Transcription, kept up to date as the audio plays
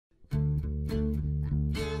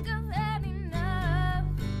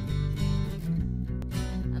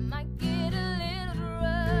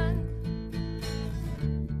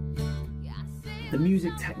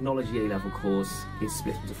music technology A-level course is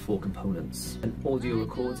split into 4 components: an audio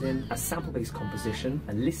recording, a sample-based composition,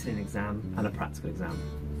 a listening exam and a practical exam.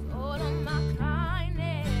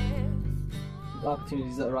 The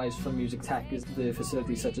opportunities that arise from music tech is the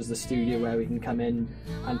facilities such as the studio, where we can come in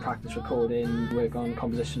and practice recording, work on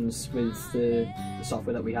compositions with the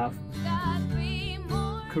software that we have.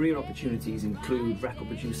 Career opportunities include record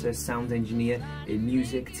producer, sound engineer in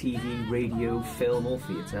music, TV, radio, film or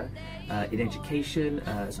theatre, in education,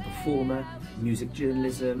 as a performer, music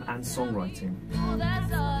journalism and songwriting.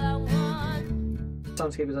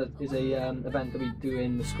 Soundscape is a event that we do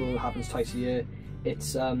in the school. It happens twice a year.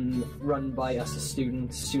 It's run by us as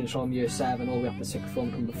students from year 7 all the way up to 6th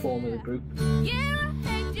form can perform as a group.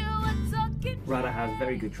 Radyr has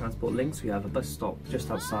very good transport links. We have a bus stop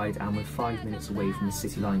just outside and we're 5 minutes away from the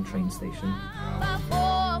City Line train station.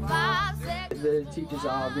 The teachers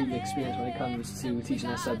are really experienced when it comes to teaching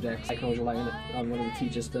their subjects. I can always rely on one of the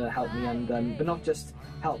teachers to help me, and but not just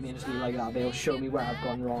help me and just leave it like that. They'll show me where I've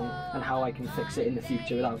gone wrong and how I can fix it in the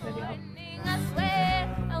future without any help.